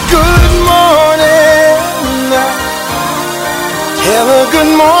 Good morning. Have a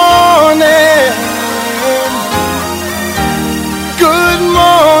good morning. Good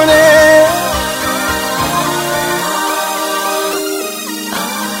morning.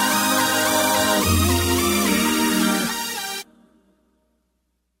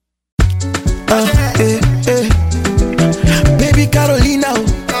 Baby Carolina,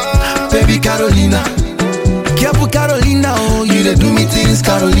 oh. Baby Carolina, careful Carolina, oh. You dey do me things,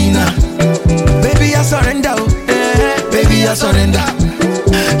 Carolina. Baby I surrender, oh. Baby I surrender.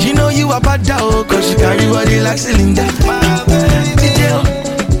 You know you are bad, oh, 'cause you carry body like cylinder. Detail,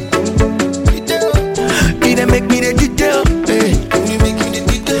 he dey make me the detail, eh.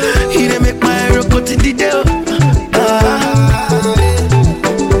 He dey make my hero go to detail.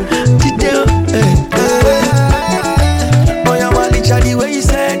 Detail, eh. Boy, I'm a licha the way you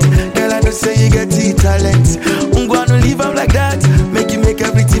said. Girl, I know say you get the talent. I'm gonna leave up like that, make you make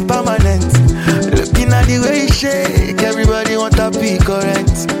everything permanent. Looking at the way you shake, everybody want to be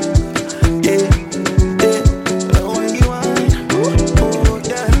correct. Yeah, yeah. When you whine, oh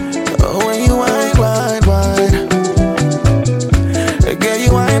yeah. When you whine, whine, whine. Girl,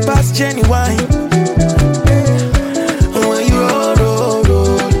 you whine past Jenny wine. When you roll, roll,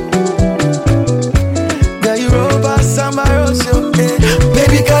 roll. Girl, you roll past Samba Rosso.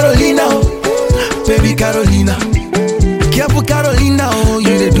 Baby Carolina, oh. Baby Carolina. Careful Carolina, oh.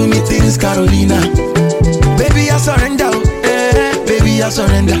 You dey do me things, Carolina. Baby I surrender, oh. Baby I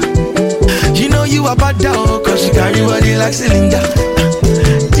surrender. You know you are bad, oh, 'cause you carry body like cylinder.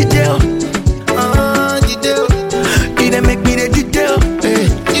 Detail, detail. He dey make me the detail, eh.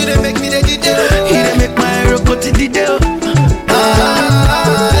 You dey make me the detail. He dey make my hero go to detail.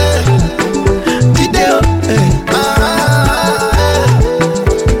 Detail, eh.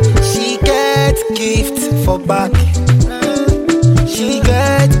 She get gift for back. She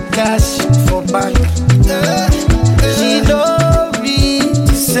get cash for back. She know me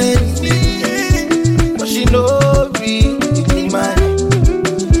to send me, but she know me to be mine.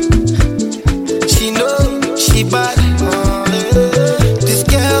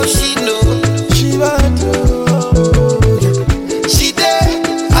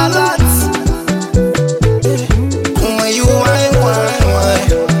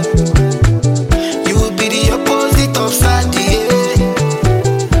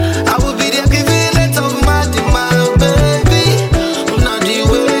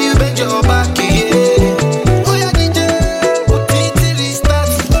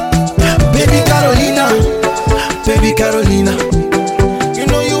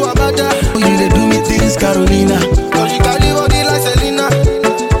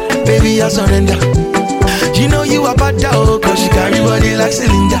 I surrender. You know you are bad dog, cause she carry body like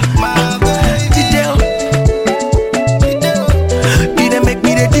cylinder. Detail, he dey make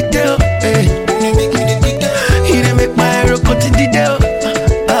me the detail, eh. He dey make my hero go to detail.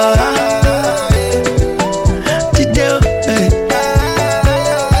 Detail, eh.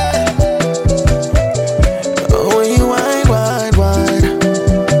 When you wine, wine, wine,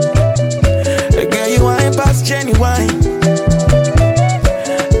 girl, you wine past Jenny wine.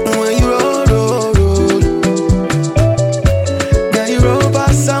 When you roll, roll, roll, girl, you roll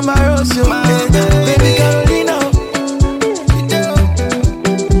past somebody else, yo. Baby Carolina,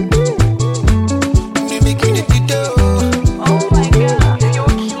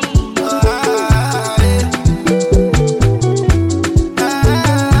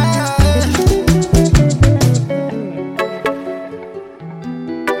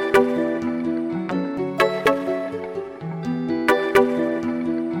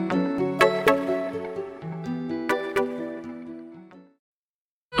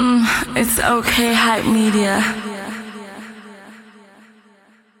 It's okay, hype media.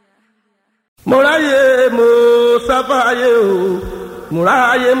 Muraye mo safaye o,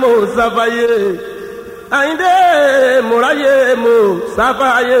 muraye mo safaye. Ainde muraye mo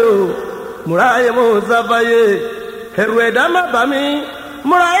safaye o, muraye mo safaye. Ẹ̀rù ẹ̀dá má bà mí,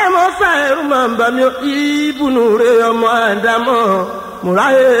 muraye mo sa ẹ̀rù má bà mí o. Ibùnú re ọmọ àdámọ̀,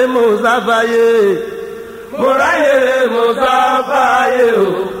 muraye mo safaye. Muraye mo safaye o,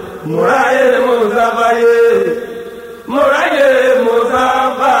 muraye mo safaye. Muraye mo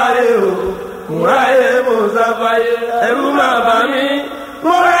safaye o, muraye mo safaye. Ẹ̀rù má bà mí,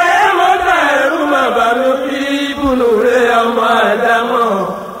 muraye mo sa ẹ̀rù má bà mí o. Ibùnú re ọmọ àdámọ̀,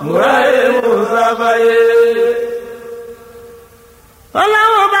 muraye mo safaye.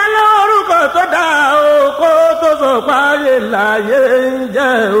 Ọlọ́wọ́ bá lórúkọ tó dá oko tó sọ fáyé láyé ń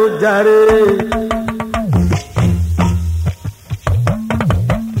jẹ́ ó jàre.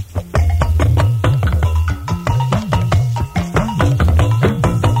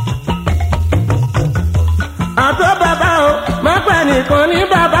 Àtọ́ bàbá o, má pẹ́ nìkan ní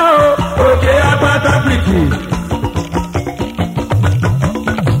bàbá o, òkè apáta pìtì.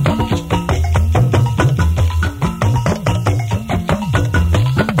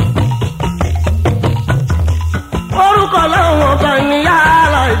 Orúkọ lọ́wọ́ ọba ní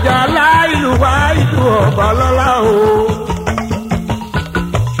yàrá ìjà láìlú wá ìlú ọba lọ́lá o.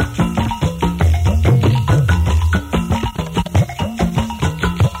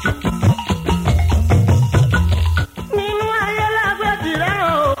 Nínú ayé lágbẹ́ tìrẹ́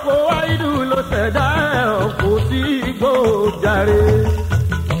òkò wá ìlú ló ṣẹ̀dá òkò sí igbó jàre.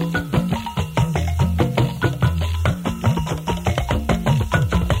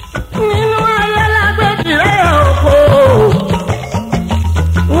 Nínú ayé lágbẹ́ tìrẹ́ òkò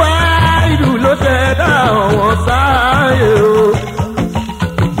wá ìlú ló ṣẹ̀dá ọ̀wọ́n sáyé o.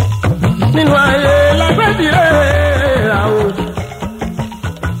 Nínú ayé lágbẹ́ tìrẹ́ àwọn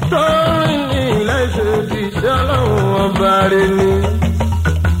tó ń ní ilẹ̀ ìṣèjì iṣẹ́ ọlọ́run ọba rẹ̀ ni.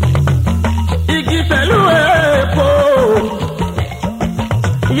 Igi pẹ̀lú èèpo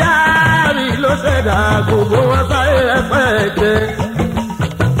yáàrí ló ṣẹ̀dá gbogbo wọn sáyé ẹ̀pẹ̀ẹ̀kẹ́.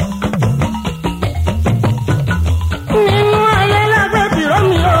 Nínú ayé lágbẹ́ tìró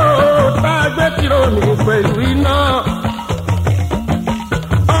mi ó tá a gbé tìró mi pẹ̀lú iná.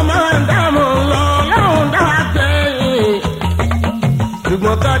 Ọmọ ẹ̀dámọ̀ lọ lọ́hùn dá sẹ́yìn.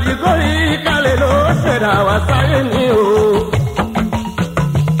 Ṣùgbọ́n kàdígórì kalẹ̀ ló ṣẹ̀dá wá sáyé mi o.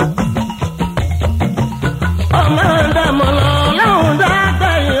 Ọmọ ẹ̀dámọ̀ lọ lọ́hùn dá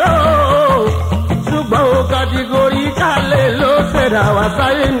sẹ́yìn o. Ṣùgbọ́n kàdígórì kalẹ̀ ló ṣẹ̀dá wá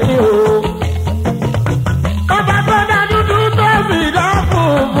sáyé mi o. Ọba tó dá dúdú tó sì dá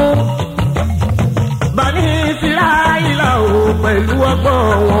funfun. Bani Ísíráílà o pẹ̀lú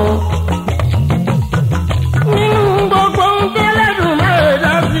ọgbọ́n wọn. Nínú gbogbo ń tẹ́lẹ̀dùn máa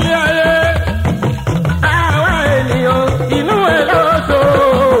dá sí ayé. Àwa ènìyàn inú ẹ̀ lọ́sọ̀.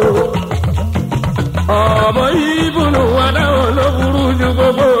 Ọmọ ìbùnú adáwọ̀ ló burú ju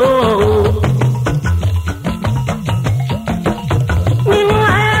gbogbo. Nínú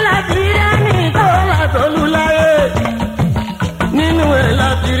ayé láti rí ẹni tó wà tọ́lú láyé. Nínú ẹ̀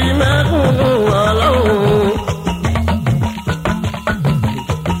láti rí mẹ́kúnnù ọlọ́run.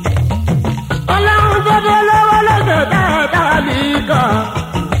 Ọlọ́run tó dé lọ́wọ́ lọ́sẹ̀ dáadáa nìkan.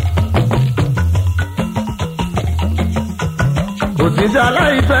 Òṣìṣẹ́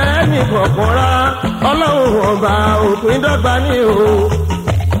aláìfẹ́ ní kọ̀kọ́rá. Ọlọ́run ọba òpin dọ́gba ní o.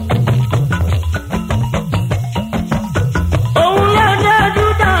 Òun lọ́jọ́ ojú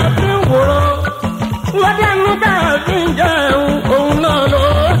tá a fi ń wòrán. Lọ́jọ́ inú tá a fi ń jẹun. Òun náà ló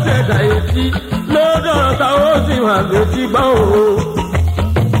ṣẹ̀dá ìlú. létí lọ́dọ̀ táwọn ó sì máa létí gbọ́ o.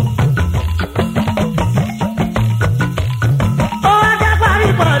 ó wá jẹ́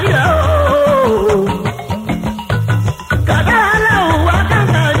paríparí ẹ̀ o. kàdá aláwọ̀ wá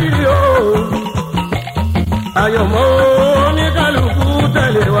kàkà yìí o. àyọ̀mọ́ oníkálukú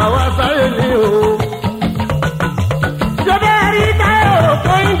tẹ̀lé wa wá sáré ní o. jọba rí táyọ̀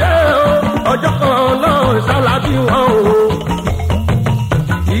kóńdé o. ọjọ́ kan náà ṣálábí wọn o.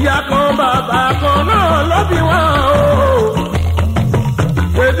 ìyá kan bàbá kan náà ló bí wọn o.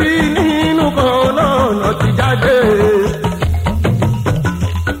 bébí nínú kan náà lọ ti jáde.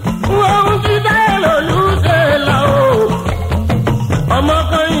 ohun tí táyọ̀ lòlú ṣe là o. ọmọ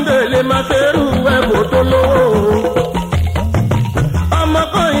kọ́hìndé lè máa ṣerú ẹ̀bùn tó lówó. ọmọ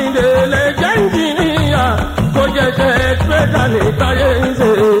kọ́hìndé lè jẹ́ ìjìnìyà kó jẹ́jẹ́ ẹ̀sìpẹ́sà ní táyé ń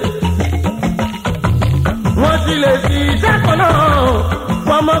ṣe. wọ́n ti lè fi iṣẹ́ kan náà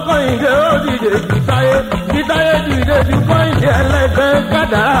fọmọ kọ́hìndé ó dìde títáyé dìde ju kọ́hìndé ẹlẹ́gbẹ́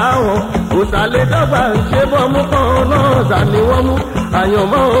kádàrá wọn. òsàlẹ̀ dọ́gba ń ṣe bọ́mú kan náà sàní wọ́n mú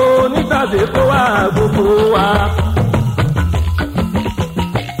àyànmọ́ onítàṣe kó wá gbogbo wa.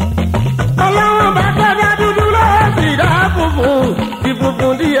 ọlọ́run bá tọ́jà dúdú lọ́wọ́ sí dá funfun tí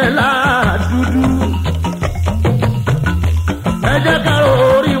funfun díẹ̀ láàdúdú. ẹ jẹ́ ká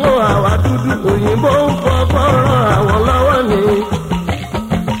oríwó àwa dúdú òyìnbó ń fọgbọ́n ràn àwọn lọ́wọ́ ni.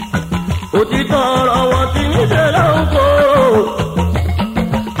 òtítọ́ ọ̀rọ̀ wọn ti níṣẹ́ ló ń kó.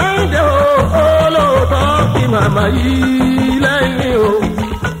 ẹ̀ǹdẹ̀ olóòótọ́ kí màmá yìí lẹ́yìn o.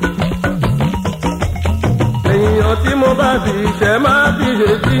 èèyàn tí mo bá fi ṣẹ́ máa fi ṣe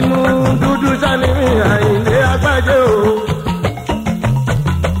sínú dúdú sani mi Àyìndé Agbájé o.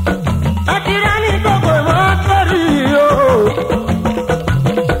 akíra ní gbogbo ìmọ̀ sórí o.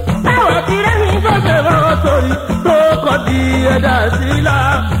 táwọn akíra ní gbogbo ìmọ̀ sórí tó kọ́ di ẹ̀dá sílá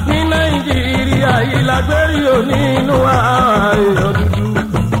ní Nàìjíríà yìí lágbérí o nínú èèyàn dúdú.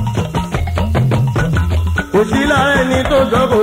 kò sí lára ẹni tó sọ kò